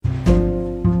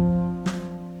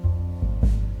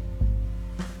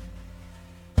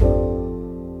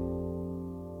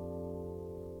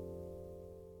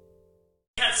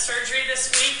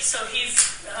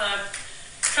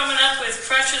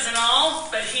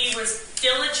he was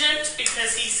diligent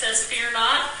because he says, fear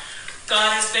not,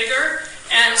 God is bigger.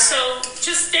 And so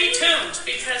just stay tuned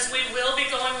because we will be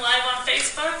going live on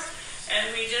Facebook. And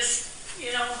we just,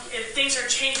 things are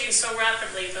changing so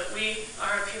rapidly, but we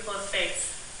are a people of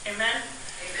faith. Amen?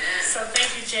 Amen. So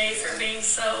thank you, Jay, for being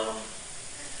so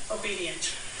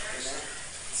obedient. Amen.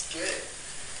 It's good.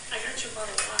 I got your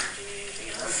bottle of water. Do you need anything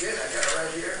else? I'm good. I got it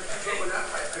right here. I put one up.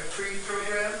 I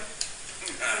pre-programmed.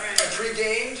 I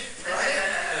pre-gamed. Right?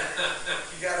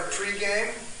 You got a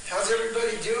pre-game. How's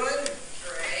everybody doing?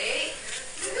 Great.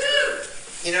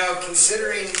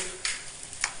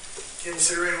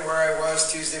 Considering where I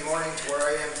was Tuesday morning to where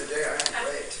I am today, I am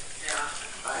great. Yeah.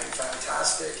 I'm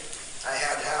fantastic. I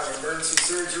had to have emergency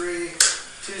surgery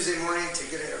Tuesday morning to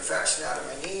get an infection out of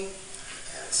my knee.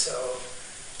 And so,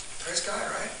 praise God,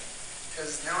 right?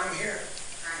 Because now I'm here.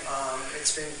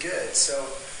 It's been good. So,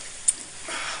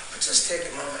 let's just take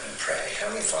a moment and pray.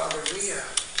 Heavenly Father,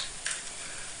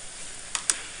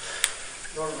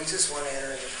 Lord, we just want to enter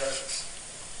into your presence.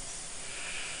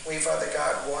 We, Father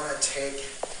God, want to take,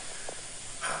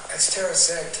 as Tara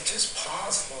said, to just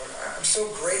pause, Lord. I'm so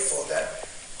grateful that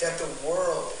the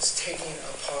world is taking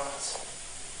a pause.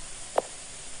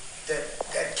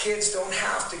 That kids don't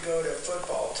have to go to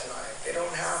football tonight. They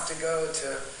don't have to go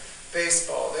to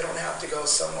baseball. They don't have to go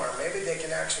somewhere. Maybe they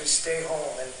can actually stay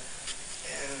home and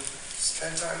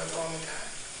spend time with mom and dad.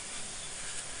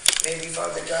 Maybe,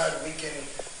 Father God, we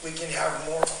can have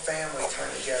more family time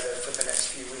together for the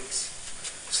next few weeks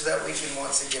so that we can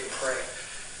once again pray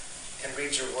and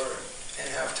read your word and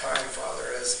have time,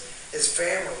 Father, as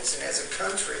families and as a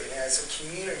country and as a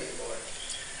community, Lord.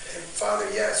 And Father,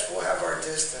 yes, we'll have our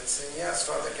distance. And yes,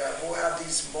 Father God, we'll have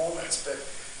these moments, but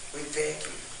we thank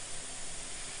you.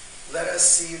 Let us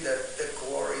see the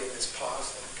glory in this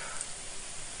pause, Lord God.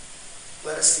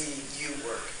 Let us see you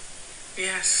work.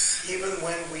 Yes. Even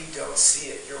when we don't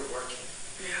see it, you're working.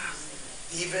 Yeah.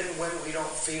 Even when we don't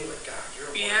feel it, God,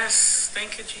 you're working. Yes.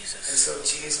 Thank you, Jesus. And so,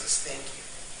 Jesus, thank you.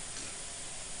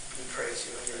 We praise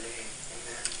you in your name.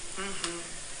 Amen. Mm-hmm.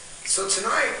 So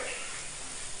tonight,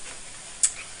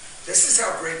 this is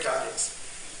how great God is.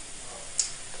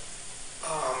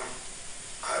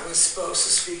 I was supposed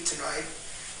to speak tonight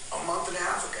a month and a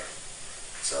half ago.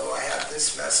 So I had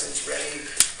this message ready.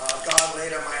 God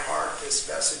laid on my heart this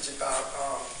message about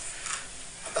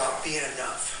being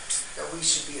enough, that we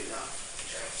should be enough.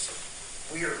 Okay? So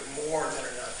we are more than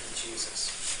enough in Jesus.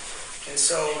 And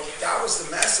so that was the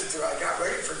message that I got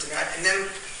ready for tonight. And then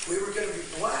we were going to be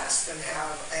blessed and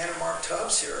have Anna Mark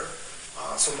Tubbs here.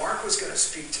 So Mark was going to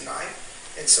speak tonight.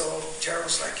 And so Tara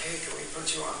was like, hey, can we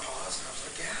put you on pause? And I was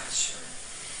like, yeah, sure.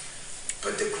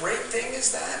 But the great thing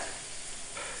is that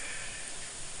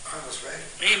I was ready.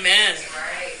 Amen.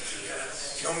 Right.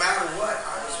 No matter what,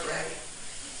 I was ready.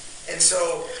 And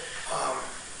so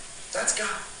that's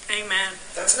God. Amen.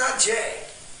 That's not Jay.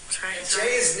 That's right.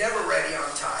 Jay is never ready on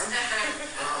time.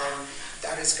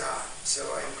 That is God. So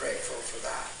I'm grateful for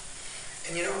that.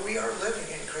 And we are living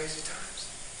in crazy times.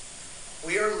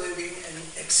 We are living in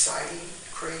exciting,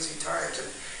 crazy times.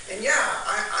 And yeah,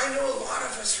 I know a lot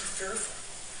of us are fearful.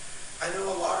 I know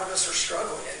a lot of us are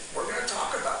struggling. And we're going to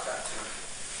talk about that tonight.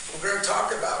 We're going to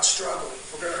talk about struggling.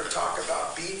 We're going to talk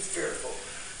about being fearful.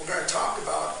 We're going to talk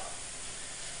about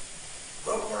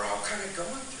what we're all kind of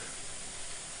going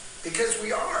through. Because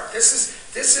we are. This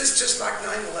is just like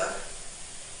 9/11.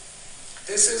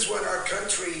 This is when our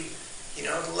country,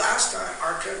 the last time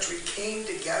our country came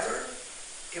together,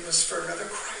 it was for another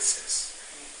crisis.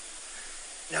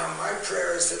 Now my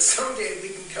prayer is that someday we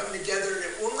can come together and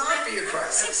it will not be a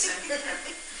crisis.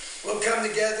 We'll come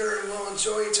together and we'll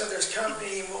enjoy each other's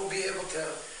company and we'll be able to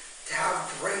have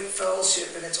great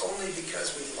fellowship, and it's only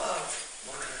because we love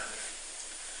one another.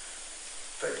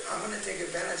 But I'm going to take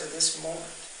advantage of this moment.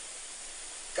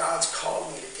 God's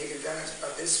called me to take advantage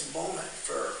of this moment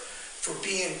for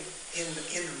being in the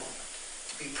moment,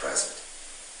 to be present.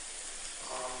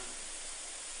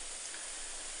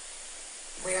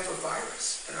 We have a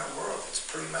virus in our world that's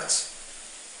pretty much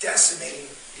decimating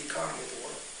the economy of the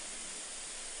world.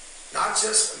 Not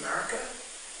just America,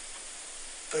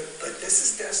 but this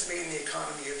is decimating the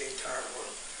economy of the entire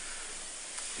world.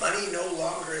 Money no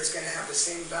longer is going to have the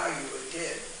same value it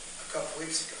did a couple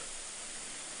weeks ago.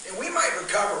 And we might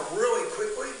recover really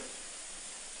quickly,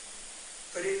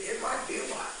 but it might be a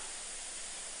while.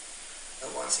 And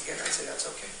once again, I say that's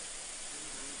okay.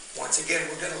 Once again,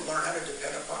 we're going to learn how to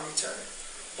depend upon each other.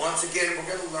 Once again,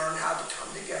 we're going to learn how to come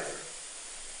together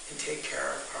and take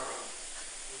care of our own.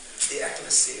 The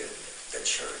ecclesia, the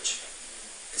church,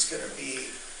 is going to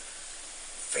be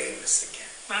famous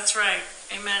again. That's right.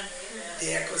 Amen.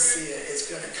 The ecclesia is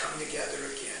going to come together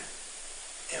again.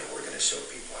 and we're going to show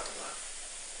people how to love.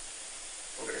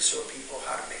 We're going to show people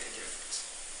how to make a difference.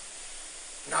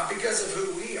 Not because of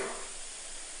who we are,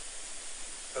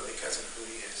 but because of who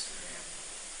he is.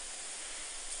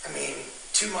 I mean,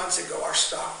 2 months ago, our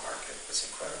stock market was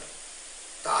incredible.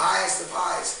 The highest of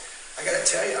highs. I got to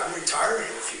tell you, I'm retiring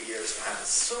in a few years, and I was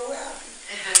so happy.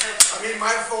 I mean,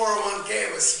 my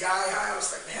 401k was sky high. I was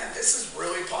like, man, this is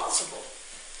really possible.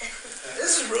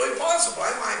 This is really possible.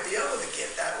 I might be able to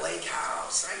get that lake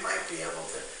house. I might be able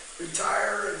to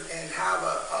retire and have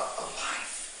a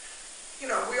life. You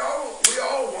know, we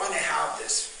all want to have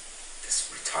this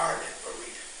retirement where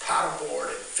we paddleboard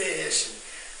and fish and,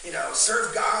 you know,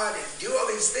 serve God and do all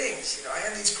these things. You know, I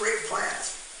had these great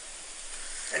plans.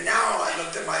 And now I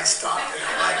looked at my stock and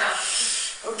I'm like,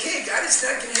 okay, God is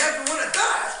not going to happen when I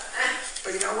die.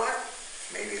 But you know what?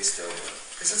 Maybe it still will.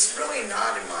 Because it's really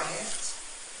not in my hands.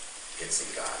 It's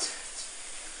in God's hands.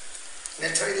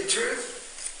 And to tell you the truth,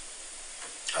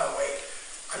 oh wait,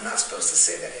 I'm not supposed to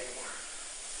say that anymore.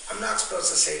 I'm not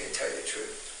supposed to say to tell you the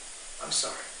truth. I'm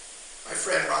sorry. My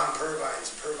friend Ron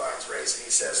Purvine's Racing,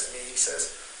 he says to me, he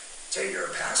says, Jay, you're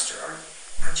a pastor.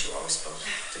 Aren't you always supposed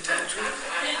to tell the truth?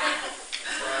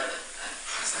 Right.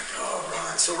 I was like, oh,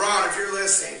 Ron. So, Ron, if you're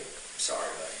listening, I'm sorry,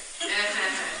 buddy.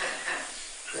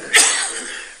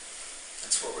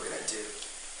 That's what we're going to do.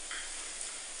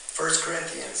 1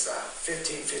 Corinthians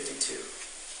 15:52.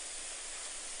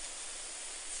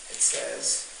 It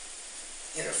says,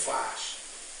 in a flash,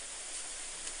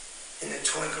 in the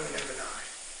twinkling of an eye.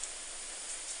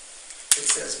 It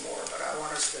says more, but I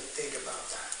want us to think about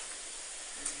that.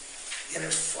 In a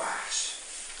flash,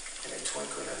 in a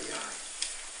twinkling of the eye.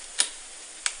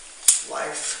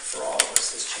 Life for all of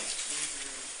us has changed.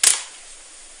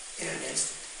 In an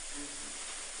instant.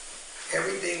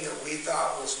 Everything that we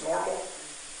thought was normal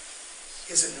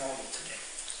isn't normal today.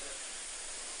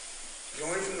 The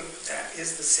only thing that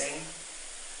is the same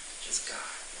is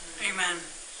God. Amen.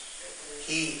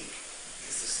 He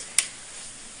is the same.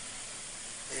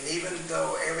 And even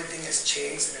though everything has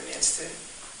changed in an instant,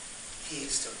 he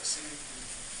is still the same.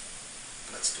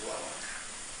 Let's dwell on that.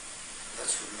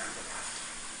 Let's remember that.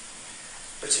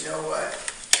 But you know what?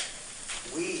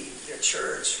 We, the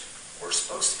church, we're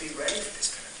supposed to be ready for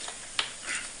this kind of thing.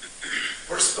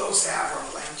 We're supposed to have our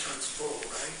lanterns full,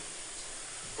 right?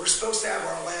 We're supposed to have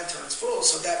our lanterns full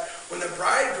so that when the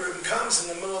bridegroom comes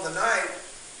in the middle of the night,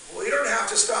 we don't have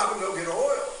to stop and go get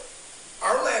oil.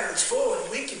 Our lantern's full and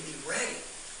we can be ready.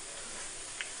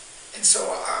 And so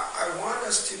I want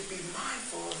us to be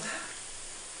mindful of that.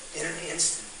 In an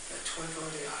instant, in a twinkle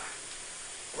of the eye,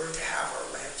 we're to have our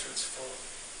lanterns full.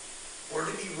 We're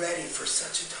to be ready for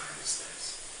such a time as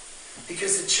this.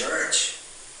 Because the church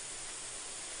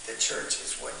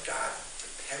is what God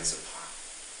depends upon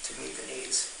to meet the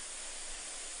needs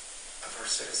of our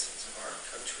citizens, of our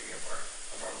country, of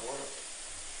our world.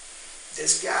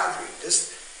 This gathering,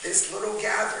 this little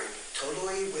gathering,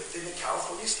 totally within the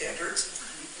California standards,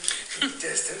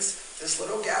 distance, this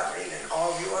little gathering, and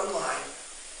all of you online,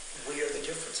 we are the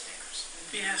difference makers.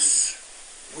 Yes.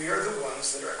 We are the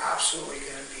ones that are absolutely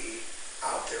going to be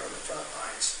out there on the front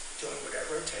lines doing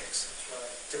whatever it takes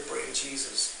to bring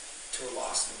Jesus to a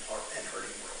lost and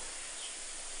hurting world.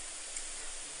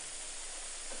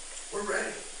 We're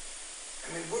ready. I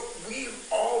mean, we've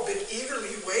all been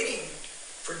eagerly waiting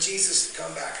for Jesus to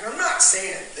come back. And I'm not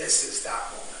saying this is that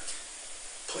moment.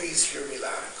 Please hear me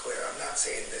loud and clear. I'm not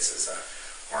saying this is a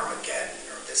Armageddon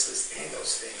or this is any of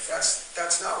those things.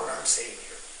 That's not what I'm saying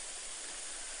here.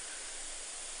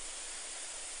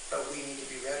 But we need to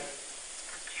be ready.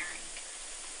 Preparing.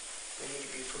 We need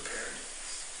to be prepared.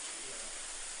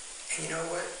 And you know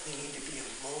what? We need to be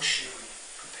emotionally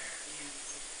prepared.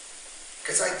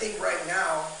 Because I think right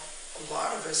now, a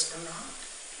lot of us are not.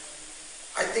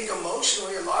 I think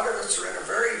emotionally, a lot of us are in a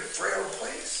very frail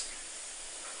place.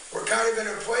 We're kind of in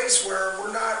a place where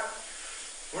we're not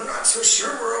so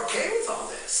sure we're okay with all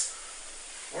this.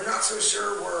 We're not so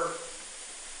sure we're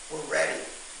ready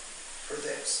for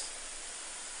this.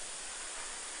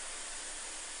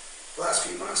 The last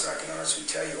few months, I can honestly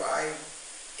tell you,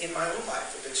 in my own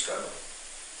life, have been struggling.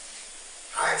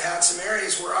 I've had some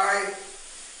areas where I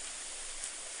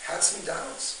had some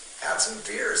doubts, had some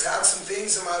fears, had some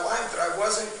things in my life that I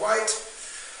wasn't quite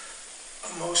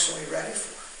emotionally ready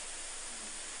for.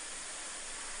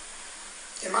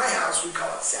 In my house, we call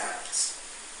it sadness.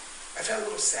 I've had a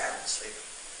little sadness lately.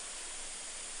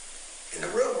 In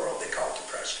the real world, they call it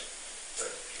depression.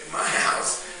 But in my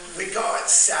house, we call it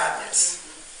sadness.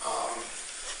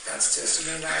 That's just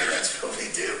me and I, that's what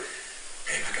we do.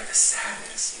 Babe, I got the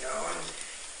sadness, you know,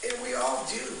 and we all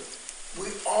do. We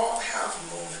all have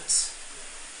moments.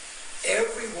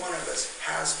 Every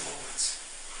has moments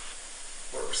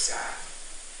where we're sad,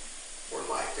 where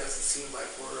life doesn't seem like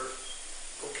we're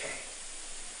okay.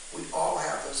 We all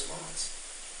have those moments.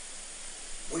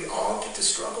 We all get to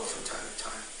struggle from time to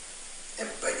time.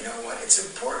 But you know what? It's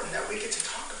important that we get to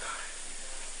talk about it.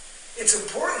 It's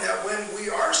important that when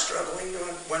we are struggling,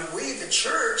 when we, the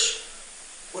church,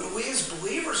 when we as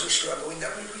believers are struggling, that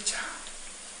we reach out.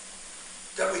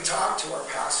 That we talk to our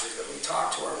pastors, that we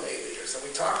talk to our lay leaders, that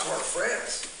we talk to our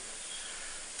friends.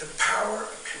 The power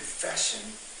of confession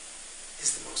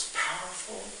is the most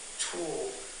powerful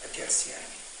tool against the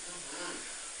enemy.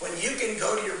 When you can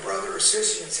go to your brother or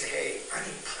sister and say, hey, I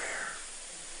need prayer.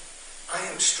 I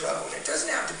am struggling. It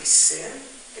doesn't have to be sin.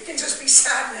 It can just be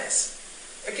sadness.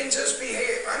 It can just be,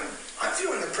 hey, I'm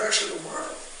feeling the pressure of the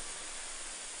world.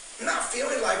 I'm not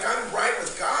feeling like I'm right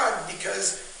with God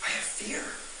because I have fear.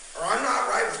 Or I'm not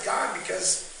right with God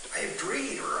because I have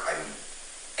greed or I'm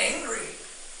angry.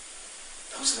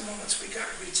 Those are the moments we got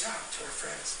to reach out to our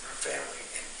friends and our family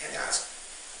and ask,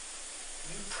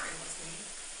 can you pray with me?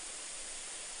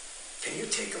 Can you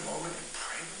take a moment and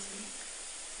pray with me?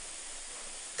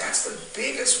 That's the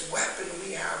biggest weapon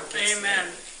we have against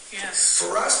Amen. the enemy. Yes.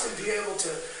 For us to be able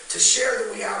to share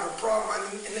that we have a problem. I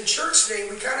mean, in the church today,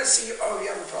 we kind of see, oh,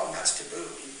 you have a problem, that's taboo.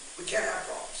 We can't have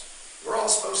problems. We're all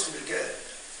supposed to be good.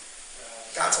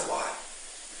 That's a lie.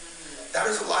 That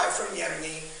is a lie from the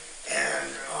enemy, and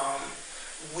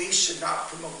we should not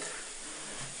promote that.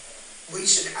 We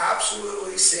should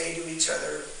absolutely say to each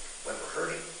other when we're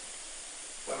hurting,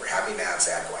 when we're happy, mad,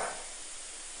 sad, glad,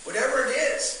 whatever it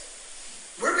is,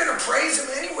 we're going to praise him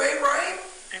anyway, right?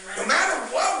 Amen. No matter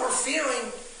what we're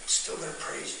feeling, I'm still going to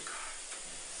praise you,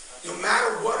 God. No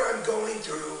matter what I'm going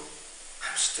through,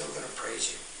 I'm still going to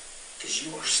praise you. Because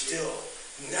you are still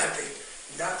nothing.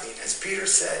 As Peter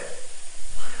said,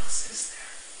 what else is there?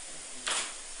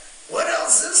 What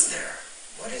else is there?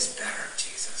 What is better,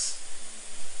 Jesus?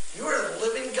 You are the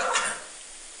living God.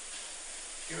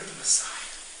 You're the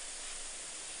Messiah.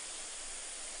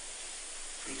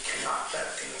 We cannot let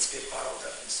things get bottled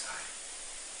up inside.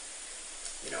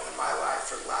 You know, in my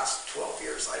life for the last 12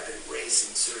 years, I've been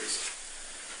racing seriously.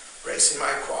 Racing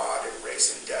my quad and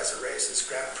racing desert races,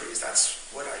 Grand Prix. That's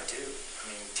what I do. I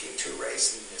mean, Team 2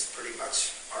 racing is pretty much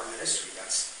our ministry.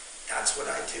 That's what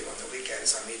I do on the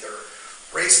weekends. I'm either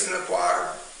racing the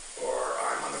quad, or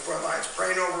I'm on the front lines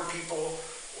praying over people,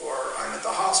 or I'm at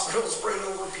the hospitals praying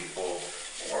over people,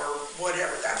 or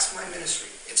whatever. That's my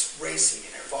ministry. It's racing.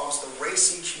 It involves the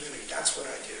racing community. That's what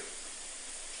I do.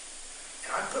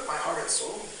 And I put my heart and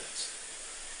soul into this.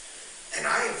 And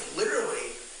I have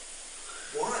literally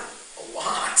won a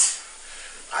lot.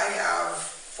 I have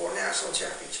 4 national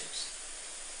championships.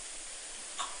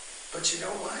 But you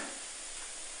know what?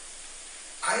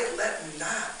 I let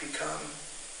that become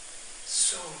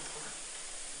so important.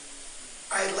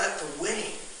 I let the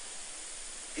winning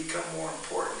become more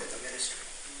important in the ministry.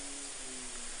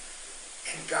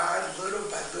 And God, little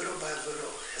by little by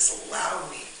little, has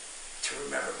allowed me to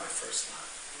remember my first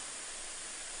love.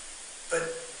 But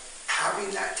having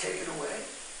that taken away,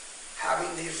 having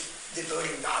the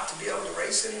ability not to be able to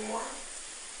race anymore,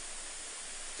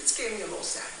 it's gave me a little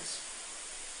sadness.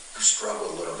 I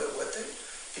struggle a little bit with it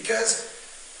because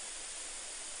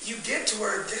you get to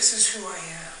where this is who I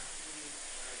am.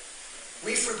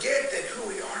 We forget that who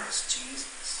we are is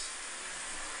Jesus.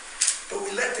 But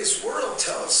we let this world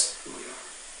tell us who we are.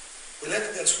 We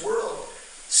let this world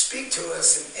speak to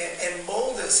us and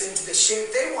mold us into the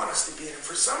shape they want us to be in.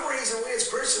 For some reason, we as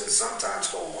Christians sometimes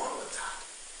go along with that,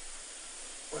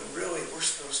 when really we're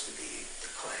supposed to be the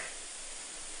clay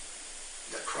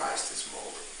that Christ is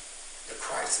molding, that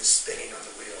Christ is spinning on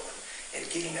the wheel and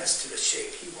getting us to the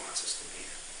shape he wants us to be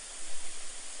in.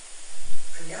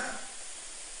 And yeah,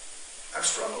 I've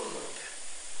struggled a little bit.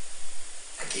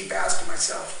 I keep asking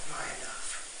myself, am I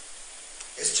enough?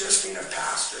 Is just being a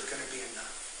pastor going to be enough?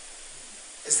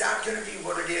 Is that going to be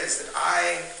what it is that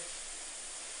I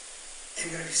am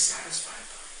going to be satisfied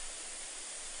by?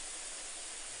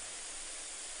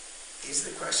 These are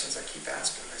the questions I keep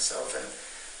asking myself, and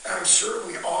I'm sure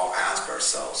we all ask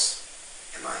ourselves,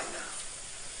 am I enough?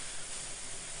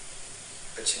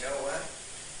 But you know what?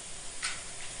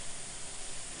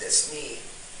 This need,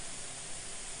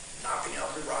 not being able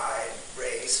to ride,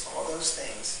 race, all those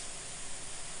things,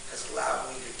 has allowed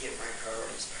me to get my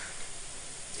priorities back.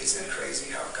 Isn't it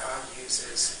crazy how God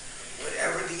uses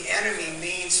whatever the enemy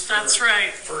means for, That's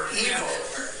right. for evil,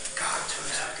 God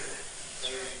turns to good.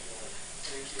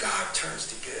 God turns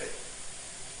to good.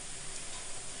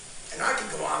 And I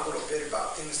could go on a little bit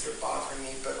about things that are bothering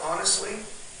me, but honestly,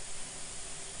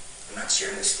 I'm not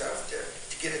sharing this stuff to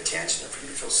get attention or for you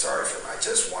to feel sorry for them. I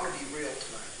just want to be real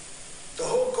tonight. The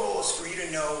whole goal is for you to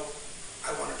know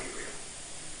I want to be real.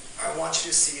 I want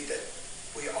you to see that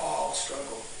we all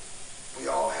struggle. We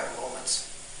all have moments.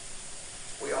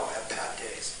 We all have bad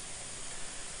days.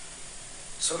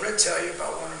 So I'm going to tell you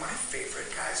about one of my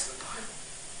favorite guys in the Bible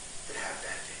that had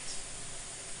bad days.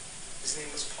 His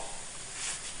name was Paul.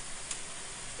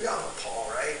 We all know Paul,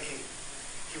 right? He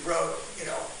wrote,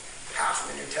 half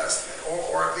of the New Testament,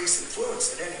 or at least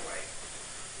influenced it anyway.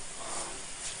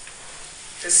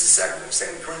 This is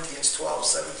 2 Corinthians 12,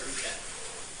 7 through 10.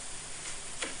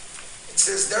 It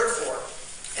says, therefore,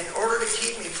 in order to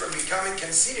keep me from becoming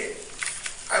conceited,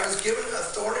 I was given a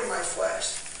thorn in my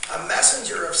flesh, a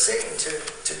messenger of Satan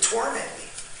to torment me.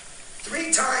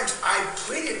 3 times I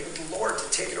pleaded with the Lord to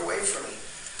take it away from me.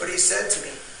 But he said to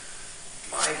me,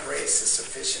 my grace is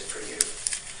sufficient for you.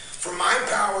 For my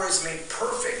power is made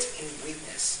perfect in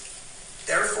weakness.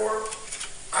 Therefore,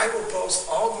 I will boast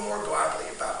all the more gladly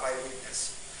about my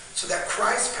weakness, so that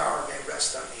Christ's power may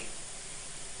rest on me.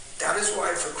 That is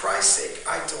why, for Christ's sake,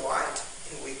 I delight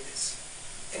in weakness,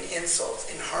 in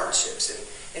insults, in hardships,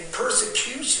 in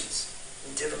persecutions,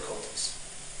 in difficulties.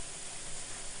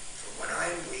 For when I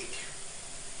am weak,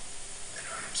 then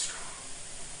I am strong.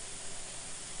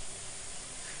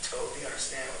 I totally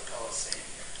understand what Paul is saying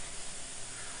here.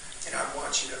 And I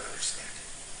want you to understand it.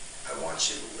 I want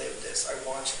you to live this. I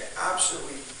want you to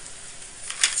absolutely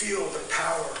feel the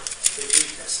power of the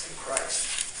weakness in Christ.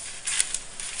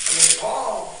 I mean,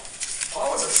 Paul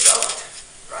was a zealot,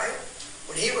 right?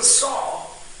 When he was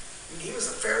Saul, he was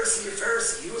a Pharisee of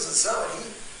Pharisee. He was a zealot.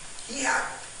 He had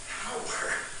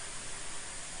power.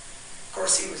 Of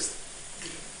course, he was the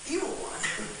evil one.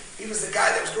 He was the guy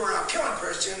that was going around killing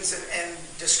Christians and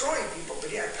destroying people,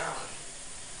 but he had power.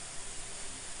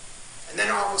 And then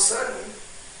all of a sudden,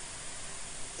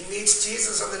 he meets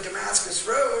Jesus on the Damascus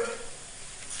Road,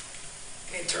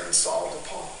 and he turns Saul to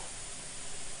Paul.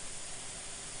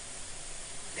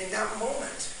 In that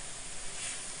moment,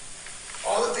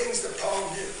 all the things that Paul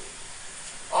knew,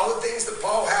 all the things that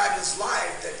Paul had in his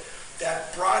life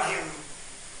that brought him,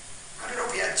 I don't know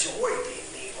if he had joy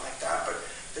being mean like that, but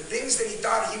the things that he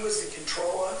thought he was in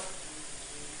control of,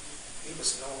 he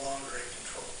was no longer in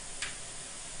control.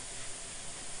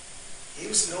 He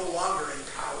was no longer in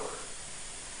power.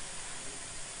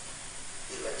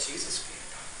 He let Jesus be in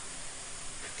power.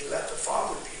 He let the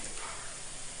Father be in power.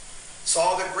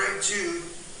 Saul, the great Jew,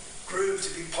 grew to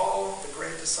be Paul, the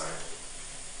great disciple.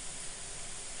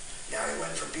 Now he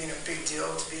went from being a big deal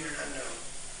to being an unknown.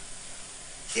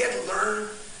 He had to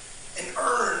learn and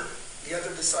earn the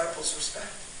other disciples'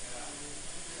 respect.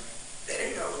 They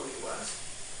didn't know who he was.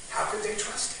 How could they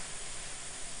trust him?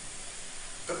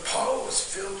 But Paul was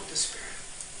filled with the Spirit.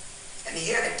 And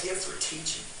he had a gift for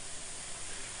teaching.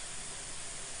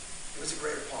 He was a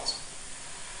great apostle.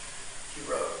 He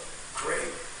wrote great,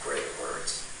 great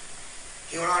words.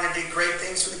 He went on and did great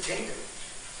things for the kingdom.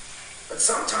 But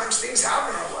sometimes things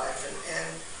happen in our life. And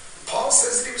Paul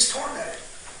says that he was tormented.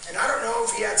 And I don't know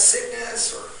if he had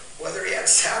sickness or whether he had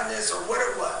sadness or what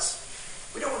it was.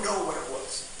 We don't know what it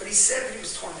was. But he said that he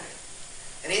was tormented.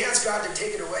 And he asked God to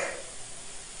take it away.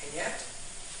 And yet,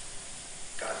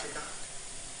 God did not.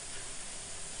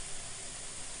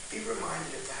 Be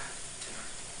reminded of that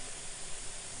tonight.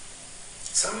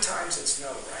 Sometimes it's no,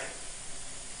 right?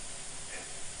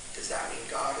 Does that mean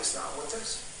God is not with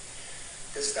us?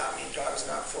 Does that mean God is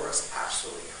not for us?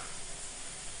 Absolutely not.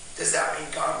 Does that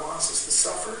mean God wants us to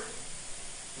suffer?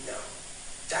 No.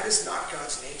 That is not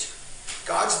God's nature.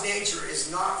 God's nature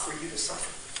is not for you to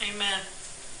suffer. Amen.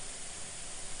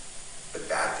 But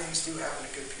bad things do happen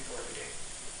to good people every day.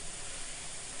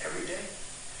 Every day.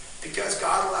 Because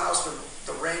God allows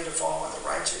the rain to fall on the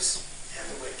righteous and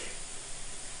the wicked.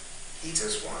 He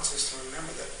just wants us to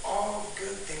remember that all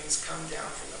good things come down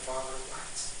from the Father of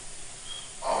lights.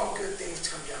 All good things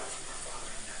come down from our Father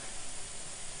in heaven.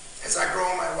 As I grow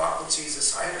in my walk with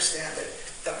Jesus, I understand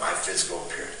that my physical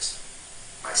appearance,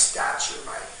 my stature,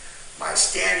 my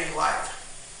standing life,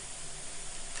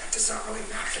 that does not really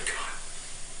matter to God.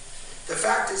 The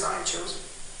fact is I am chosen.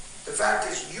 The fact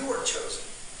is you are chosen.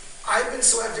 I've been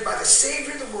selected by the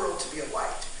Savior of the world to be a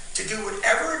light, to do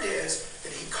whatever it is that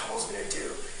he calls me to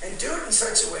do, and do it in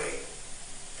such a way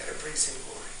that it brings him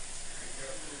glory.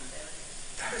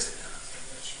 That is enough.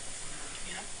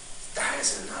 That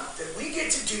is enough, that we get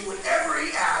to do whatever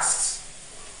he asks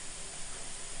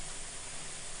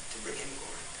to bring him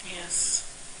glory. Yes.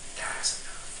 That is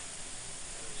enough.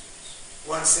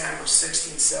 1 Samuel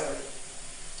 16:7.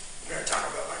 I'm going to talk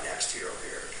about my next hero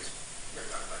here, because we're going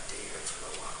to talk about David for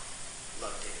a while.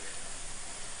 Love David.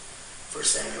 1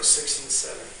 Samuel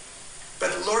 16:7.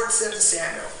 But the Lord said to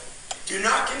Samuel, do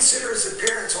not consider his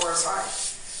appearance or his height,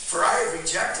 for I have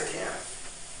rejected him.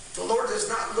 The Lord does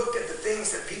not look at the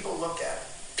things that people look at.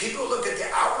 People look at the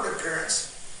outward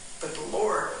appearance, but the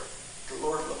Lord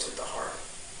looks at the heart.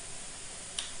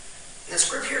 And the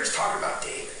script here is talking about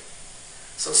David.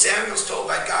 So Samuel's told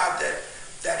by God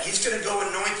that he's going to go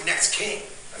anoint the next king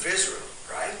of Israel,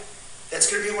 right? That's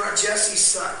going to be one of Jesse's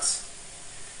sons.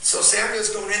 So Samuel's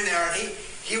going in there, and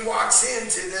he walks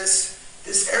into this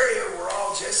area where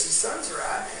all Jesse's sons are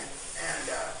at, and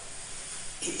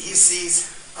he sees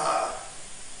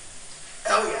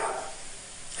Eliab,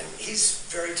 and he's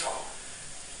very tall,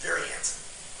 very handsome.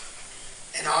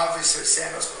 And obviously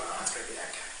Samuel's going, oh, it's going to be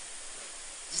that guy.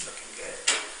 He's looking good.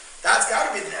 That's got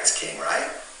to be the next king, right?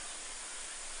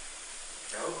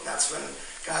 No, that's when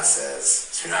God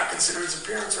says, do not consider his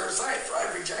appearance or his height, for I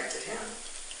rejected him.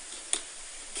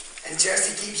 And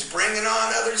Jesse keeps bringing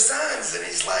on other sons, and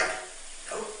he's like,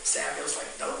 nope. Samuel's like,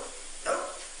 nope,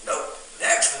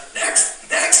 next.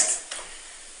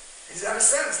 He's out of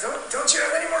sons. Don't you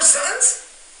have any more sons?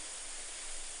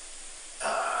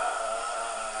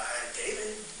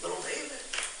 David, little David.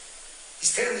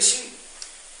 He's tending the sheep.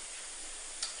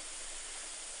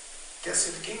 Guess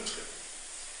who the king's with?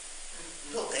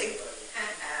 Little David.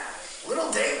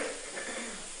 Little David.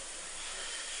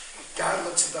 God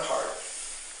looks at the heart.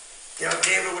 You know,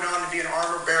 David went on to be an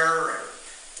armor bearer,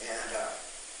 and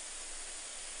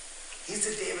he's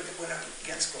the David that went up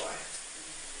against Goliath.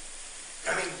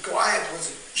 I mean, Goliath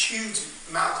was a huge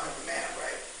mountain of a man,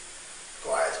 right?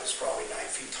 Goliath was probably 9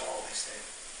 feet tall, they say.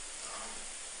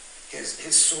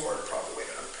 His sword probably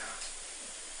weighed 100 pounds.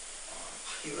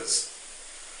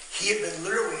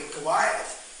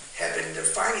 Goliath had been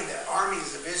defining the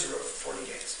armies of Israel for 40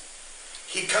 days.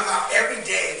 He'd come out every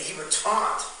day and he would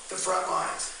taunt the front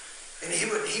lines. And he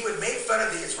would make fun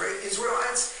of the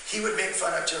Israelites. He would make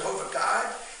fun of Jehovah God.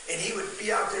 And he would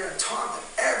be out there and taunt them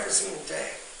every single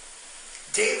day.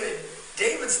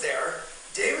 David's there.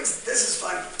 This is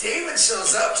funny. David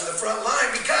shows up to the front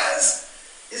line because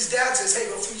his dad says, hey,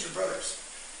 go feed your brothers.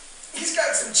 He's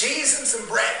got some cheese and some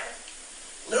bread.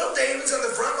 Little David's on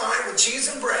the front line with cheese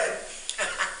and bread.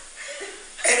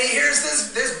 And he hears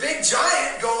this big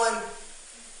giant going,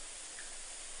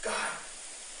 God,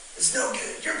 it's no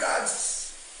good. Your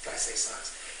God's, can I say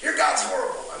sons? Your God's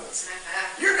horrible, I won't say.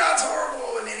 Your God's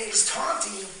horrible. And then he's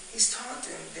taunting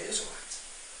the Israelites.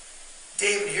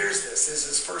 David hears this. This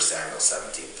is 1 Samuel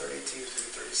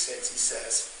 17:32-36. He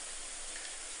says,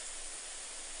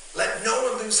 let no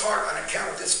one lose heart on account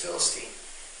of this Philistine.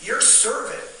 Your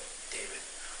servant, David,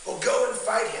 will go and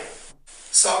fight him.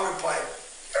 Saul replied,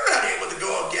 you're not able to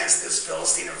go against this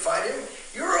Philistine and fight him.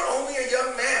 You are only a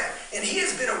young man, and he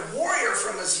has been a warrior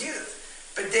from his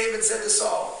youth. But David said to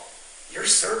Saul, your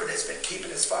servant has been keeping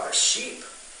his father's sheep.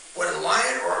 When a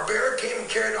lion or a bear came and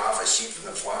carried off a sheep from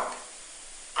the flock,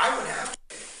 I went after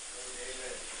him.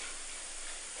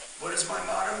 What is my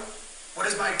motto? What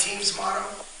is my team's motto?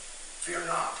 Fear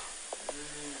not.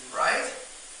 Right?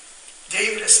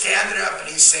 David is standing up and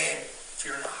he's saying,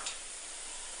 fear not.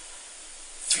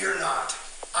 Fear not.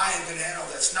 I am going to handle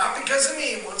this. Not because of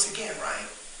me, once again, right?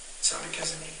 It's not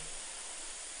because of me.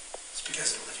 It's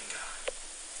because of the living God.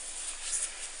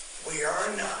 We are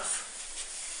enough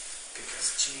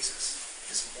because Jesus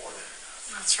is more than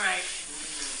enough. That's right.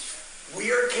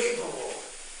 We are capable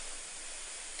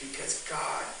because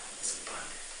God is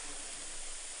abundant.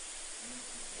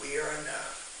 We are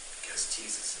enough because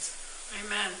Jesus is enough.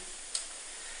 Amen.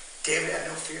 David had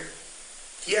no fear.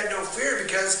 He had no fear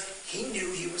because he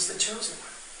knew he was the chosen one.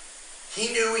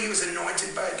 He knew he was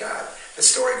anointed by God. The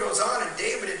story goes on, and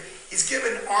David, he's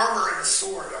given armor and a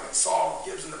sword. I mean, Saul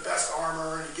gives him the best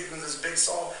armor, and he gives him this big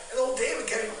sword. And old David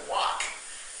can't even walk.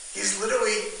 He's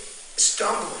literally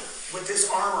stumbling with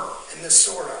this armor and this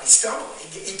sword on. He's stumbling.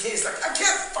 He's like, I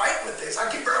can't fight with this.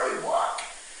 I can barely walk.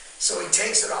 So he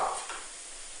takes it off.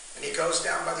 And he goes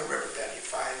down by the riverbed. He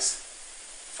finds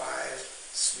 5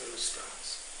 smooth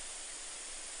stones.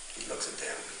 He looks at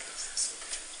them and goes, that's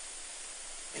okay.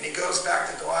 And he goes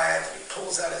back to Goliath and he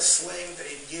pulls out his sling that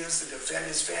he'd used to defend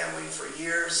his family for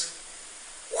years.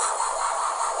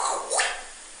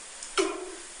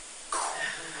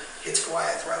 Hits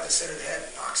Goliath right in the center of the head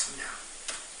and knocks him down.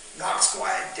 Knocks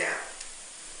Goliath down.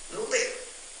 Little David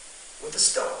with a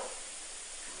stone.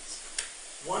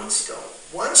 One stone.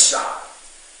 One shot.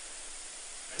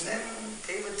 And then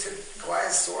David took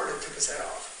Goliath's sword and took his head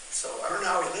off. So I don't know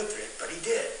how he lived through it, but he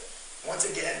did. Once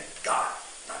again, God,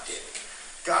 not David.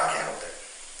 God handled it.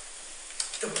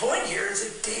 The point here is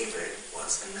that David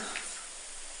was enough.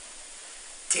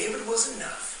 David was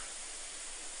enough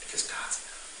because God's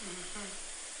enough. Mm-hmm.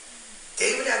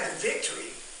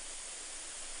 victory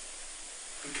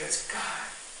because God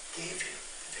gave him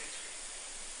the victory.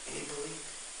 And he believed.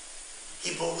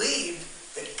 He believed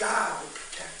that God would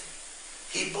protect him.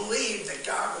 He believed that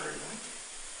God would anoint him.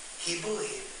 He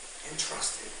believed and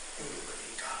trusted in the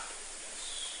living God.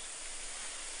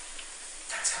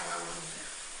 That's how I want to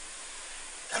live.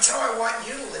 That's how I want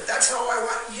you to live. That's how I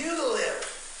want you to live.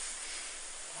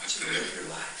 I want you to live your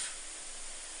life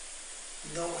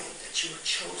knowing that you are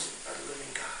chosen by the living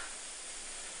God.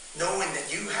 Knowing that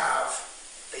you have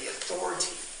the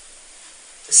authority,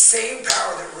 the same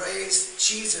power that raised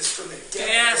Jesus from the dead,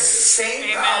 Yes. the same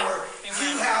Amen. power Amen.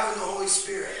 you have in the Holy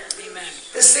Spirit. Amen.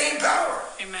 The same power.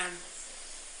 Amen.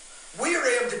 We are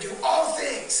able to do all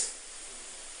things.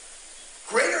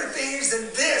 Greater things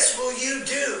than this will you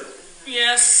do.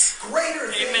 Yes.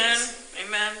 Greater Amen. things.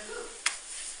 Amen.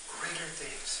 Greater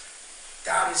things.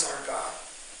 That is our God.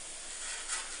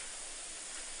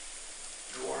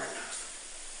 You are enough.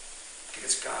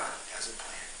 Because God has a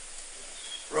plan.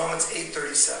 Romans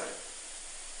 8:37.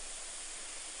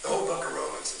 The whole book of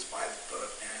Romans is my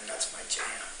book, man. That's my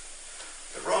jam.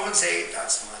 The Romans 8,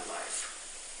 that's my life.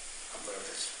 I love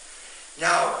this.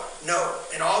 Now, no,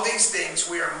 in all these things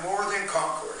we are more than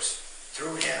conquerors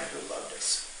through him who loved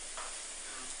us.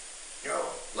 You know,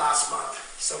 last month,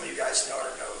 some of you guys know, I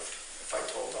don't know if I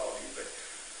told all of you, but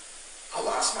I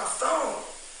lost my phone.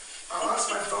 I lost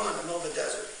my phone in the middle of the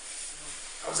desert.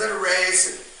 I was at a race,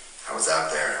 and I was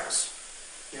out there, and I was,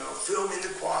 filming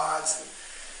the quads, and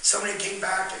somebody came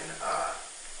back and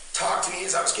talked to me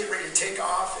as I was getting ready to take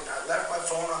off, and I left my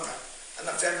phone on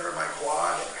the fender of my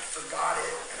quad, and I forgot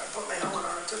it, and I put my helmet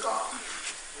on and took off.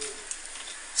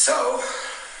 So,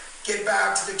 get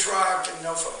back to the truck, and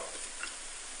no phone.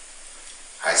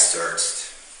 I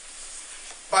searched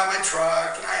by my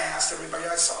truck, and I asked everybody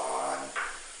I saw, and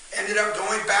ended up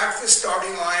going back to the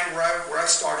starting line where I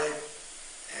started,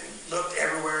 and looked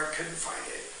everywhere, couldn't find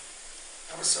it.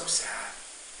 I was so sad.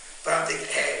 But I'm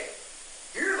thinking, hey,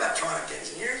 you're an electronic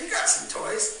engineer, you got some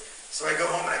toys. So I go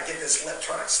home and I get this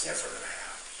electronic sniffer that I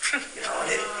have.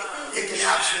 And it can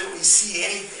absolutely see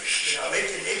anything.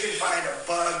 It can find a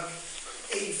bug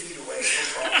 80 feet away, no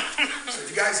problem. So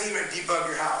if you guys even debug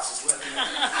your house, just let me know.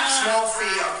 Small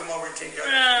fee, I'll come over and take care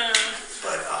of it.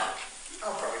 But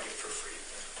I'll probably do it for free.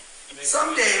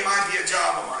 Someday it might be a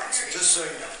job of mine, so just so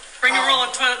you know. Bring a roll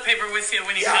of toilet paper with you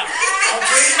when you come. I'll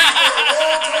trade you for a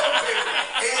roll of toilet paper.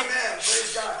 Amen.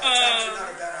 Praise God. That's actually not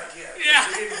a bad idea. Yeah.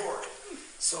 We didn't hoard.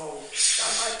 So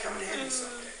that might come in handy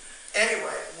someday.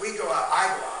 Anyway, we go out. I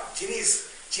go out. Ginny's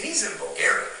in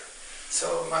Bulgaria.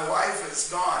 So my wife is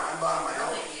gone. I'm by my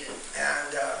own.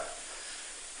 And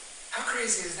how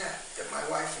crazy is that my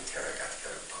wife and Tara got to go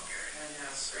to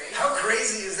Bulgaria? How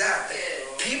crazy is that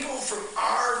people from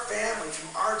our family,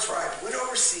 from our tribe, went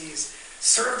overseas,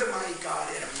 served the mighty God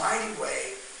in a mighty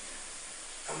way.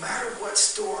 No matter what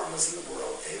storm was in the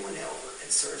world, they went over and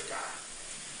served God.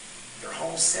 They're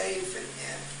home safe and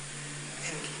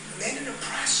made an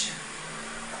impression.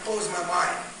 That blows my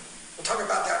mind. We'll talk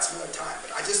about that some other time.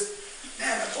 But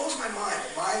that blows my mind.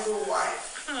 My little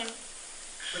wife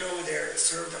went over there and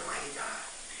served the mighty God.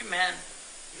 Amen.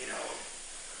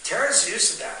 Tara's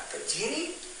used to that. But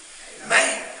Jeannie,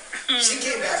 man, she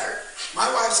came back. My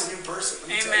wife's a new person. Let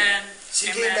me tell you. She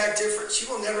came back different. She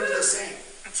will never be the same.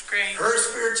 That's great. Her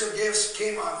spiritual gifts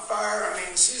came on fire. I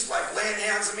mean, she's like laying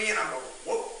hands on me, and I'm going,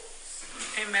 whoa.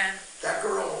 Amen. That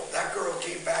girl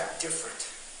came back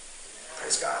different.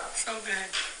 Praise God. So good.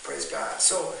 Praise God.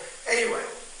 So, anyway,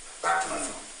 back to my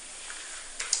phone.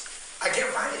 I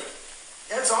can't find it.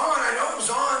 It's on. I know it was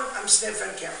on. I'm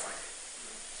sniffing. Can't find it.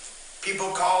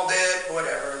 People called it,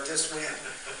 whatever. Just went.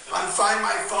 Find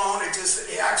my phone.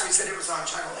 It actually said it was on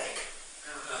China Lake.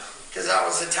 Because that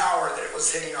was the tower that it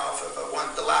was hitting off of.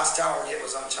 The last tower it hit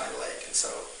was on China Lake. And so,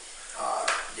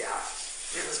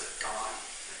 it was gone.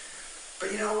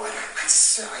 But you know what? I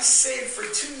saved for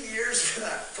 2 years for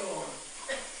that phone.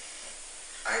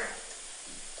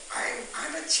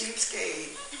 I'm a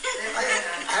cheapskate. I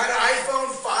had an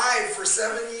iPhone 5 for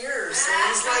 7 years. So it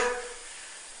was like,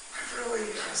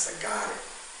 I said, God,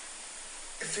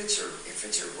 if it's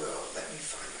your will, let me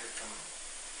find my phone.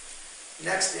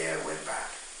 Next day I went back.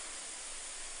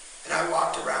 And I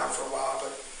walked around for a while,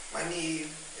 but my knee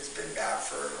has been bad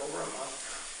for over a month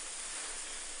now.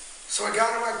 So I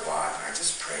got on my quad and I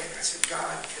just prayed. And I said,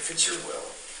 God, if it's your will,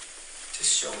 just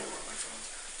show me where my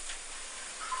phone's at.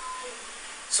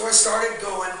 So I started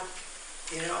going,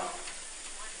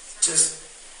 just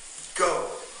go.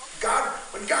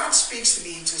 When God speaks to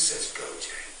me, he just says, go,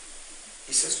 Jay.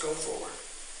 He says, go forward.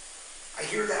 I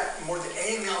hear that more than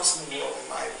anything else in the world in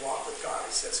my walk with God.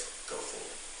 He says, go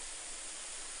forward.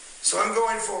 So I'm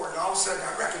going forward, and all of a sudden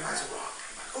I recognize a rock.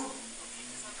 I'm like, oh,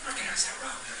 I recognize that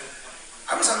rock.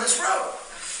 I was on this road.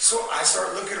 So I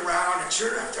start looking around, and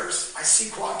sure enough, I see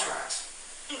quad tracks.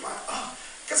 I'm like, oh,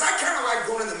 because I kind of like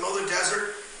going in the middle of the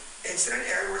desert. It's in an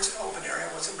area where it's an open area.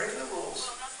 I wasn't breaking the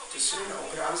rules. Just in an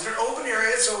open. I was in an open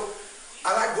area, so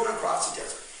I like going across the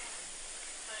desert.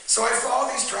 So I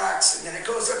follow these tracks, and then it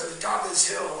goes up to the top of this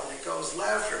hill, and it goes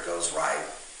left or it goes right,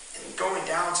 and going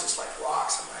down it's just like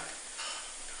rocks. I'm like,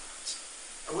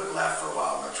 I went left for a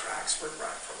while, no tracks. Went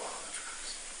right for a while, no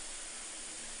tracks.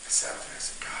 I sat there and I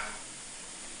said, God,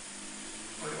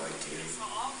 what do I do?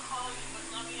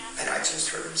 And I just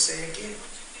heard him say again,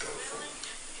 go for it.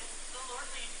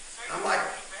 I'm like,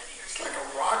 it's like a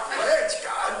rock ledge,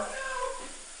 God.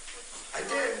 I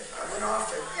did. I went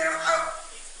off it. You know,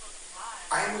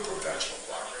 I am a professional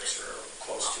quad racer,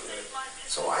 close to it.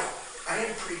 So I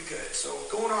am pretty good. So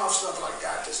going off stuff like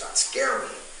that does not scare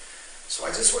me. So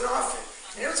I just went off it.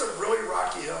 And it was a really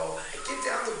rocky hill. I get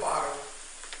down to the bottom,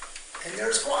 and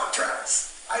there's quad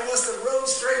tracks. I must have rode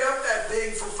straight up that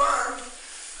thing for fun.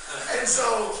 And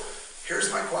so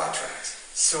here's my quad tracks.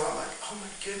 So I'm like, oh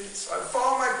my goodness. So I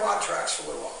follow my quad tracks for a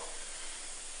little while.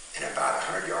 And about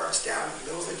 100 yards down in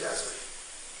the middle of the desert,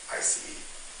 I see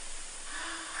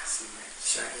my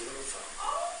shiny little phone.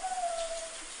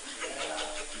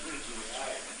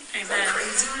 Amen. Is that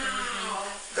crazy?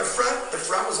 The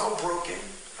front was all broken.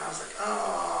 I was like,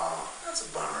 oh, that's a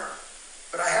bummer.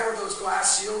 But I had one of those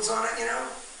glass shields on it, you know?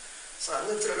 So I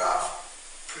lifted it off.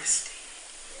 Pristine.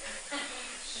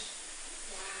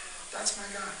 That's my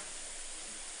God.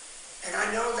 And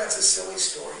I know that's a silly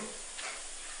story,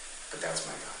 but that's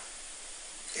my God.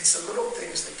 It's the little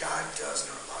things that God does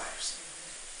in our lives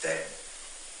that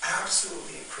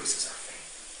absolutely increases our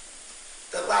faith.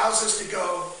 That allows us to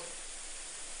go,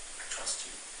 I trust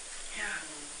you. Yeah.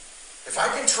 If I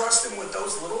can trust him with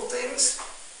those little things,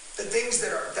 the things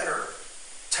that are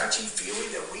touchy-feely,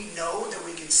 that we know, that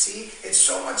we can see, it's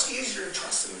so much easier to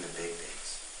trust him in the big things.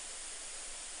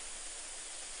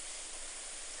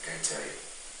 I gotta tell you,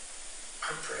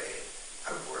 I prayed,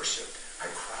 I worshiped, I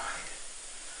cried.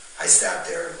 I sat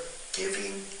there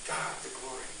giving God the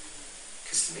glory.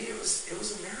 Because to me, it was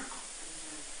a miracle.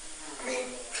 I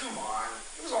mean, come on.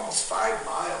 It was almost 5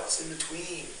 miles in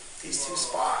between these two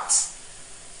spots.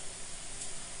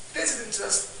 It isn't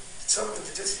just something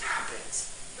that just happens.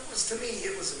 To me,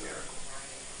 it was a miracle.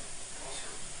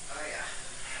 Oh, yeah.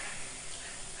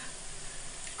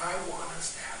 I want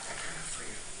us to have that kind of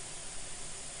freedom.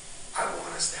 I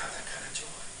want us to have that kind of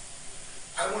joy.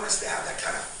 I want us to have that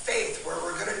kind of faith where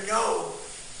we're going to know,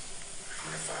 I'm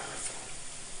going to find my phone.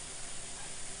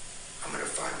 I'm going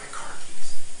to find my car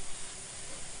keys.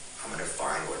 I'm going to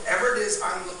find whatever it is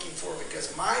I'm looking for,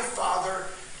 because my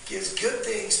Father gives good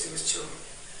things to his children.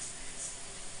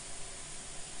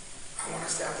 I want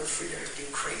us to have the freedom to do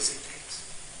crazy things.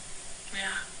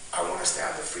 Yeah. I want us to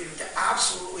have the freedom to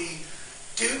absolutely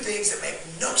do things that make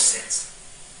no sense.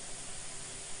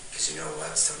 Because you know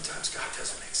what? Sometimes God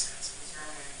doesn't make sense.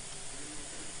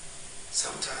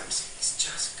 Sometimes he's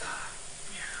just God.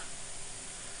 Yeah.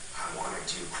 I want to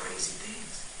do crazy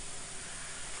things.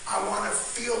 I want to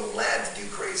feel led to do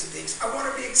crazy things. I want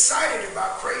to be excited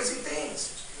about crazy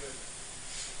things.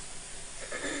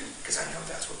 Because I know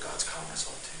that's what God's calling us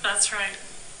all to. That's right.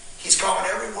 He's calling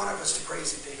every one of us to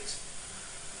crazy things.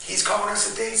 He's calling us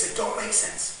to things that don't make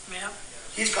sense. Yeah.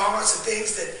 He's calling us to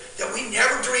things that we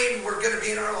never dreamed were going to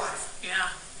be in our life. Yeah.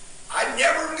 I'm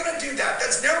never going to do that.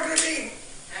 That's never going to be.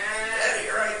 Eddie,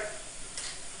 right?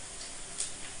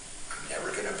 I'm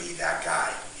never going to be that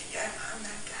guy. And yet, I'm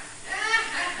that guy.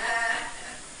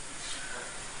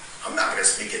 I'm not going to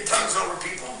speak in tongues over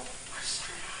people.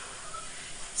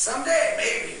 Someday,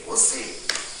 maybe. We'll see.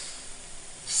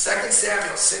 2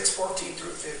 Samuel 6:14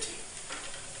 through 15.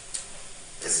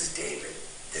 This is David.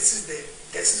 This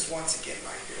is once again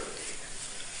my hero, David.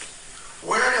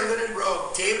 Wearing a linen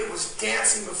robe, David was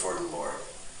dancing before the Lord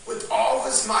with all of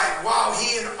his might, while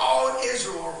he and all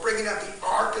Israel were bringing up the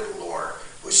ark of the Lord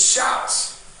with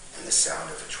shouts and the sound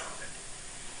of a trumpet.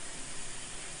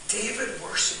 David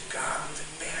worshiped God with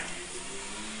abandon.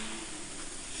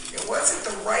 It wasn't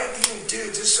the right thing to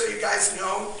do, just so you guys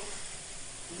know.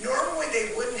 Normally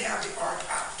they wouldn't have the ark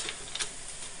out.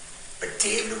 But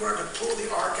David wanted to pull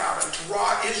the ark out and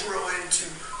draw Israel into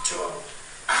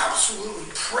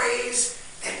absolutely praise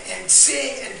and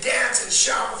sing and dance and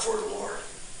shout before the Lord.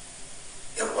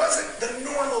 It wasn't the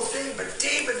normal thing, but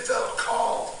David felt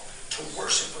called to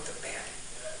worship with abandon.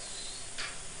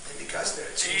 And because of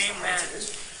that, it changed the hearts of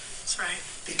Israel. That's right.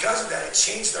 Because of that, it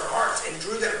changed their hearts and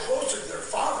drew them closer to their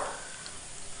Father.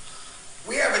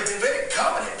 We have a Davidic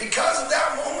covenant because of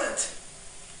that moment.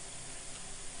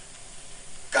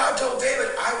 God told David,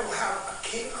 I will have a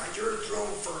king on your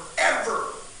throne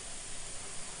forever.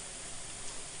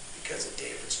 Because of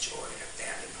David's joy and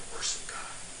abandon the worship of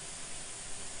God.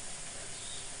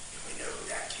 And we know who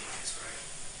that king is, right?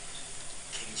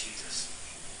 King Jesus.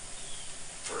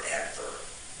 Forever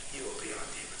he will be on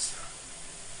David's throne.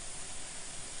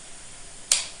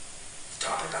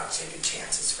 Talking about taking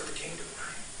chances for the kingdom,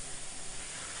 right?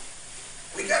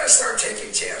 We got to start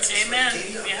taking chances Amen. for the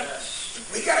kingdom. Yep.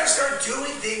 We got to start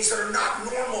doing things that are not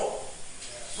normal.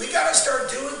 We got to start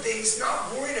doing things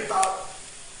not worrying about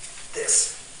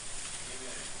this.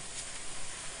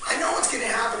 I know what's going to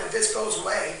happen if this goes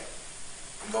away.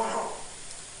 I'm going home.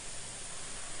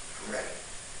 I'm ready.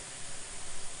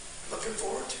 I'm looking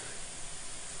forward to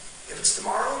it. If it's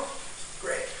tomorrow,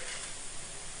 great.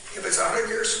 If it's 100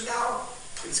 years from now,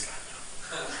 please God,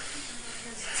 no.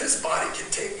 This body can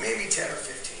take maybe 10 or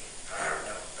 15. I don't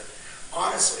know. But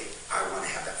honestly, I want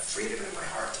to have that freedom in my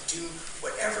heart to do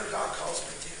whatever God calls me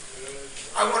to do.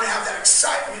 I want to have that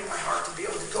excitement in my heart to be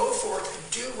able to go forth and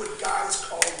do what God has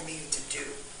called me to do.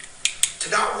 To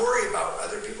not worry about what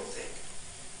other people think.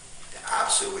 To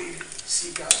absolutely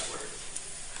see God's word.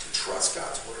 To trust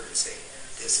God's word and say,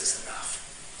 this is enough.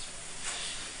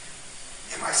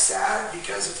 Am I sad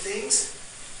because of things?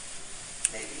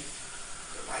 Maybe.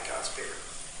 But my God's bigger.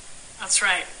 That's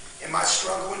right. Am I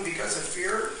struggling because of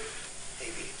fear?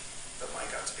 Maybe. But my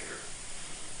God's bigger.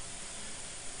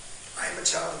 I am a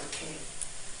child of the King.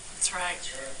 That's right.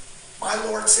 My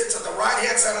Lord sits on the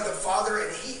right-hand side of the Father,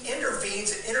 and he intervenes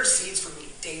and intercedes for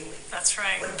me daily. That's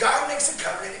right. When God makes a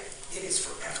covenant, it is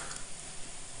forever.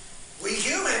 We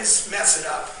humans mess it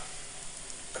up,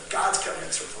 but God's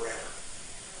covenants are forever.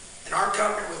 And our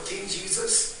covenant with King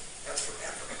Jesus, that's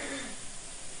forever.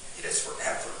 It is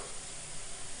forever.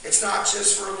 It's not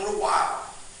just for a little while.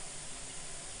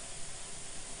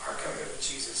 Our covenant with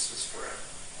Jesus is forever.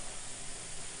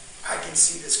 I can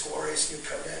see this glorious new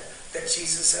covenant that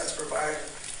Jesus has provided,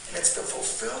 and it's the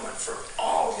fulfillment for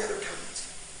all the other covenants.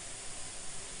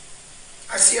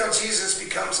 I see how Jesus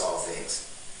becomes all things.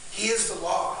 He is the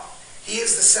law. He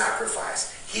is the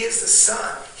sacrifice. He is the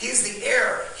Son. He is the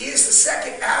heir. He is the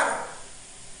second Adam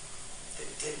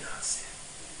that did not sin.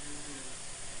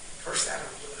 First Adam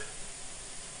blew it.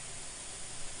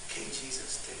 King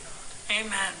Jesus did not.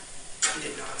 Amen. He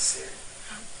did not sin.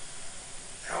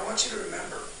 And I want you to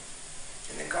remember,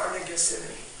 in the Garden of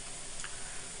Gethsemane,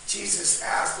 Jesus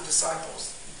asked the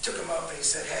disciples, took them up and he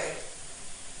said, hey,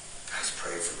 guys,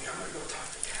 pray for me. I'm going to go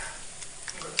talk to Dad.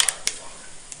 I'm going to talk to the Father.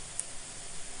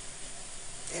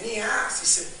 And he asked, he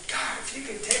said, God, if you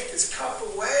can take this cup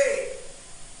away,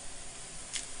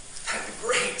 that'd be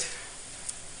great.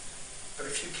 But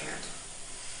if you can't,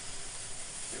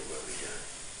 your will be done.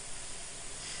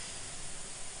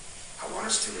 I want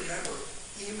us to remember,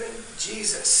 even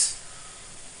Jesus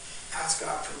asked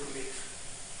God for relief.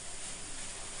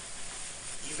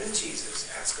 Even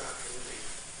Jesus asked God for relief.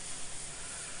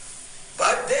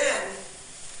 But then,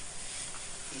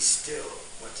 he still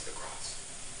went to the cross.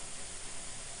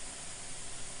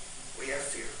 We have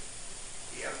fear.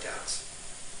 We have doubts.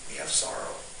 We have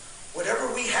sorrow.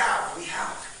 Whatever we have, we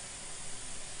have.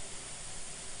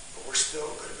 But we're still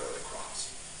going to go to the cross.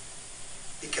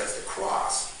 Because the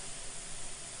cross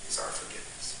is our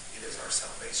forgiveness. It is our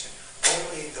salvation.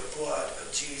 Only the blood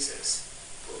of Jesus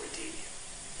will redeem you.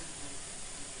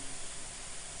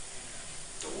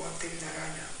 The one thing that I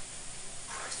know,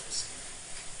 Christ will save me.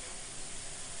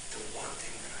 The one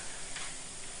thing that I know.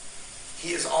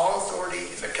 He is all authority,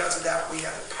 and because of that, we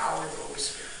have the power of the Holy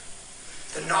Spirit.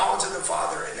 The knowledge of the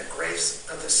Father and the grace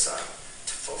of the Son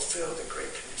to fulfill the Great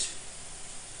Commission.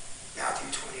 Matthew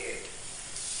 28.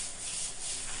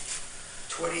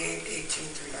 18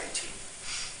 through 19.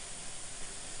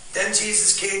 Then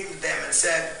Jesus came to them and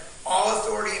said, all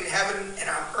authority in heaven and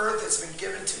on earth has been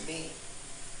given to me.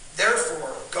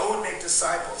 Therefore, go and make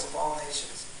disciples of all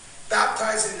nations,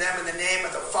 baptizing them in the name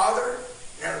of the Father,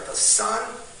 and of the Son,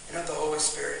 and of the Holy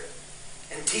Spirit,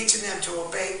 and teaching them to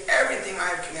obey everything I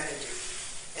have commanded you.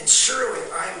 And surely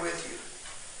I am with you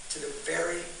to the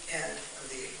very end of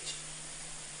the age.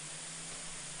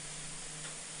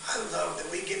 I love that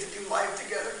we get to do life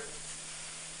together.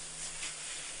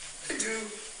 I do.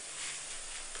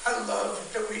 I love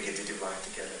that we get to do life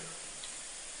together.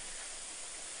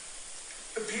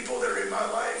 The people that are in my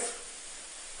life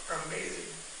are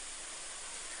amazing.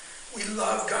 We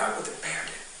love God with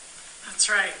abandon. That's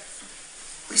right.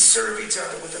 We serve each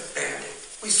other with abandon.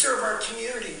 We serve our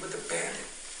community with abandon.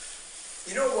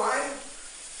 You know why?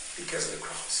 Because of the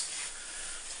cross.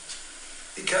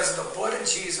 Because the blood of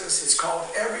Jesus has called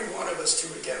every one of us to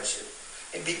redemption.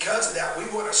 And because of that, we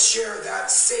want to share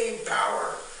that same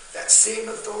power, that same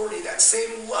authority, that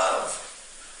same love,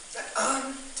 that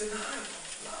undeniable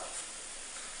love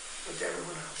with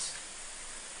everyone else.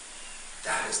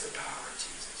 That is the power of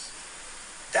Jesus.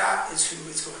 That is who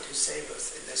is going to save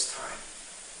us in this time.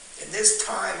 In this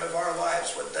time of our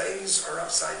lives when things are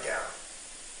upside down,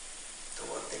 the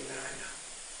one thing that I know,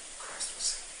 Christ will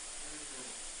save me.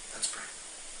 Let's pray.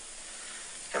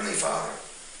 Heavenly Father,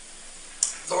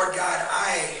 Lord God,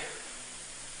 I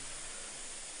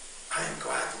am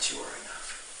glad that you are enough.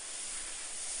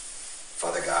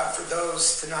 Father God, for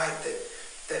those tonight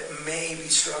that may be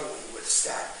struggling with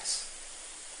sadness,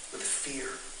 with fear,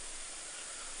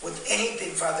 with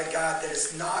anything, Father God, that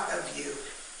is not of you,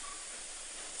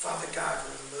 Father God,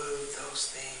 remove those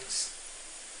things.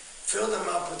 Fill them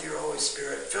up with your Holy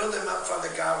Spirit. Fill them up, Father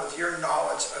God, with your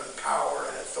knowledge of power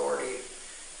and authority.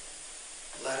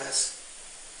 Let us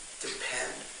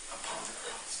depend upon the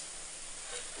cross.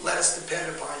 Let us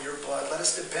depend upon your blood. Let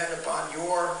us depend upon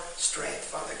your strength,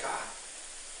 Father God.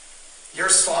 Your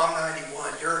Psalm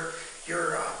 91, your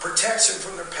protection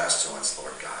from the pestilence,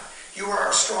 Lord God. You are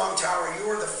our strong tower. You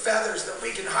are the feathers that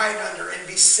we can hide under and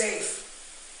be safe.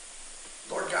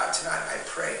 Lord God, tonight I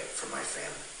pray for my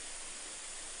family.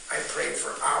 I pray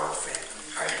for our family.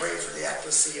 I pray for the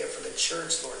ecclesia, for the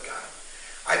church, Lord God.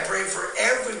 I pray for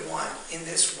everyone in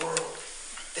this world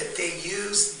that they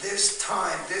use this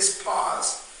time, this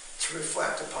pause, to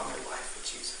reflect upon their life with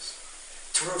Jesus.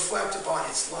 To reflect upon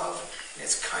his love and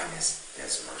his kindness and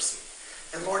his mercy.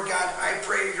 And Lord God, I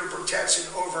pray your protection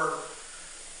over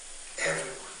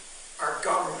everyone. Our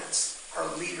governments, our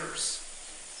leaders,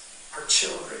 our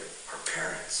children, our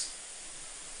parents.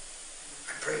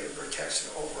 I pray your protection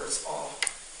over us all.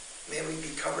 May we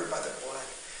be covered by the blood.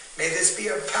 May this be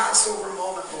a Passover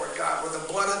moment, Lord God, where the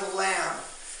blood of the Lamb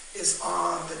is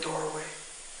on the doorway.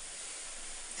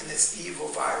 And this evil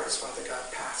virus, Father God,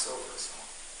 pass over us all.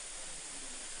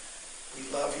 We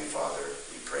love you, Father.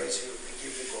 We praise you. We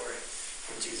give you glory.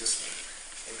 In Jesus'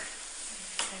 name, amen.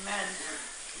 Amen.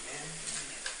 Amen.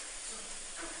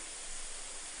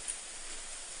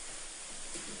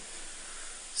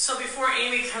 So before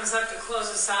Amy comes up to close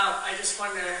us out, I just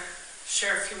wanted to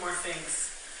share a few more things.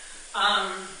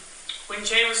 When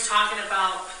Jay was talking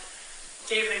about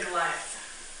David and Goliath,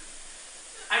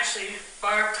 actually,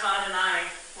 Barb, Todd, and I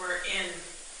were in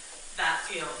that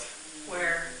field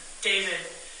where David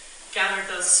gathered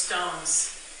those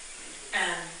stones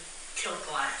and killed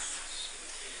Goliath.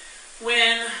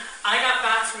 When I got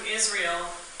back from Israel,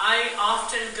 I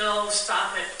often go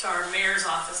stop at our mayor's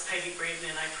office, Peggy Breeden,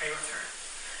 and I pray with her.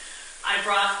 I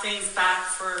brought things back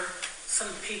for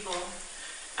some people,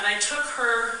 and I took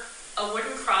her a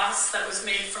wooden cross that was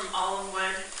made from olive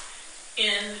wood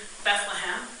in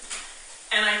Bethlehem,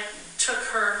 and I took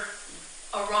her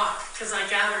a rock, because I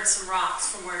gathered some rocks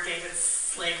from where David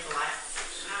slayed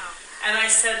Goliath. Wow. And I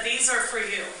said, these are for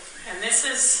you, and this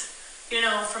is,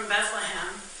 from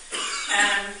Bethlehem,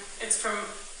 and it's from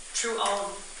true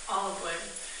olive wood,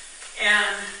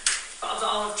 and the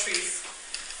olive trees.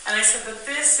 And I said, but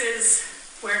this is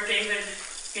where David,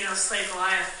 slayed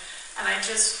Goliath. And I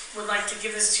just would like to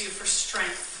give this to you for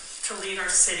strength to lead our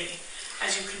city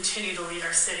as you continue to lead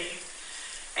our city.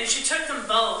 And she took them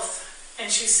both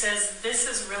and she says, this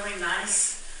is really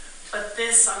nice, but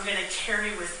this I'm going to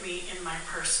carry with me in my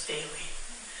purse daily.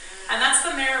 And that's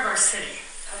the mayor of our city.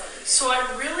 So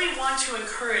I really want to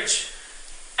encourage,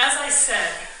 as I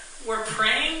said, we're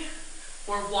praying,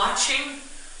 we're watching,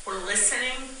 we're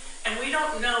listening, and we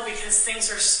don't know because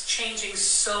things are changing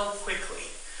so quickly.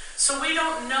 So we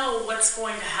don't know what's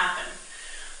going to happen.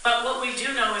 But what we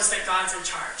do know is that God's in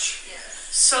charge. Yes.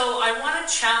 So I want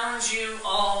to challenge you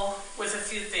all with a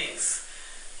few things.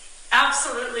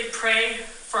 Absolutely pray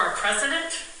for our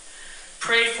president.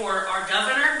 Pray for our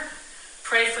governor.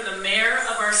 Pray for the mayor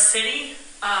of our city,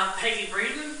 Peggy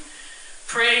Breeden.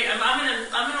 Pray, I'm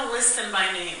going to list them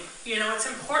by name. It's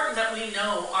important that we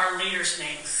know our leaders'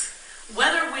 names.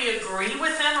 Whether we agree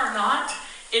with them or not,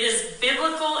 it is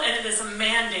biblical and it is a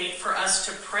mandate for us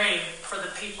to pray for the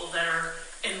people that are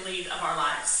in lead of our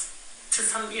lives.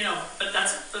 But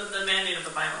that's the mandate of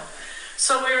the Bible.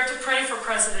 So we are to pray for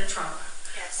President Trump.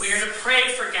 Yes. We are to pray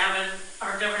for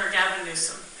our Governor Gavin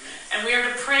Newsom. And we are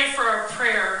to pray for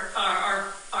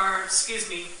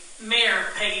Mayor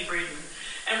Peggy Breeden.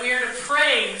 And we are to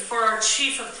pray for our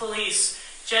Chief of Police,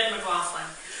 Jed McLaughlin.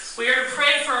 We are to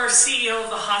pray for our CEO of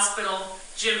the hospital,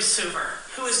 Jim Suver,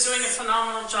 who is doing a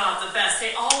phenomenal job, the best.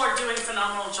 They all are doing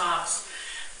phenomenal jobs.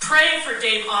 Pray for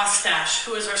Dave Ostash,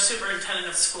 who is our superintendent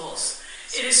of schools.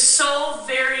 It is so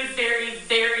very, very,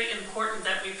 very important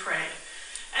that we pray.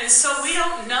 And so we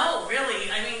don't know,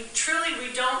 really. I mean, truly,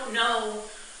 we don't know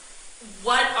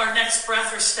what our next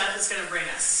breath or step is going to bring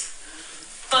us.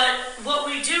 But what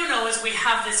we do know is we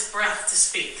have this breath to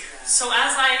speak. So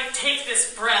as I take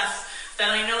this breath that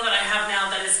I know that I have now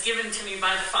that is given to me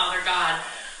by the Father God,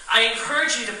 I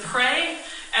encourage you to pray,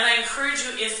 and I encourage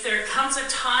you, if there comes a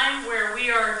time where we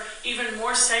are even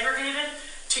more segregated,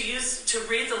 to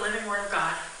read the living Word of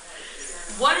God.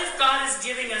 What if God is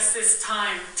giving us this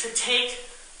time to take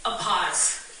a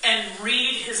pause and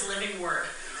read His living Word?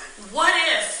 What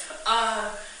if,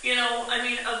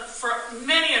 for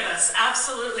many of us,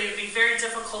 absolutely, it'd be very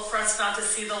difficult for us not to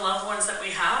see the loved ones that we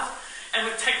have. And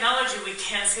with technology, we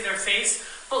can't see their face.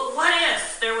 But what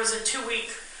if there was a 2-week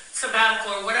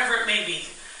sabbatical or whatever it may be,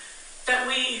 that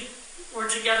we were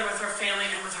together with our family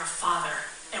and with our Father,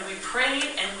 and we prayed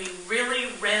and we really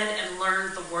read and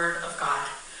learned the Word of God?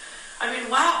 I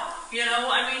mean, wow.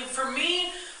 For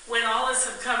me, when all this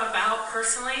have come about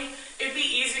personally, it'd be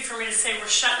easy for me to say we're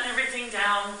shutting everything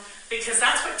down, because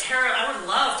that's what I would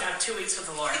love to have 2 weeks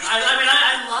with the Lord. I love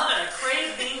it. I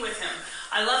crave being with Him.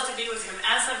 I love to be with Him.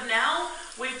 As of now,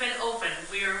 we've been open.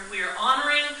 We are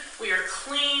honoring. We are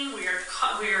clean. We are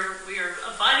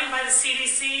abiding by the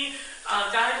CDC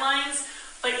guidelines.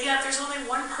 But yet, there's only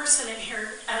one person in here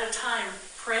at a time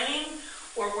praying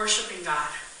or worshiping God.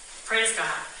 Praise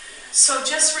God. So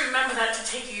just remember that, to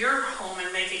take your home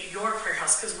and make it your prayer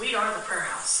house, because we are the prayer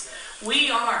house.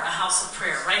 We are a house of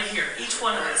prayer right here, each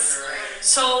one of us.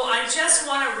 So I just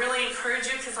want to really encourage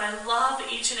you, because I love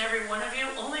each and every one of you,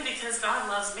 only because God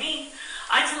loves me.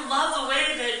 I can love the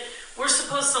way that we're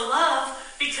supposed to love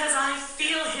because I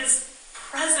feel His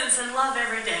presence and love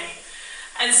every day.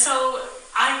 And so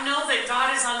I know that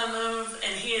God is on the move,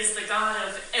 and He is the God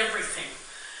of everything.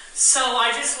 So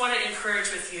I just want to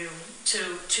encourage with you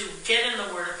to get in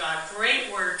the Word of God.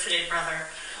 Great word today, brother.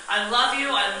 I love you.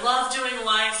 I love doing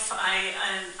life.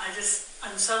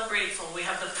 I'm so grateful. We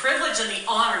have the privilege and the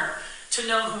honor to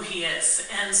know who He is.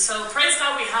 And so praise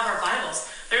God we have our Bibles.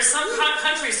 There's some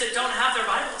countries that don't have their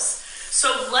Bibles.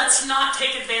 So let's not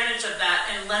take advantage of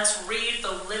that, and let's read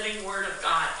the living Word of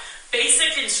God.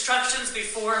 Basic instructions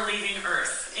before leaving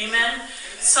earth. Amen.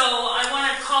 So I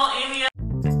want to call Amy up.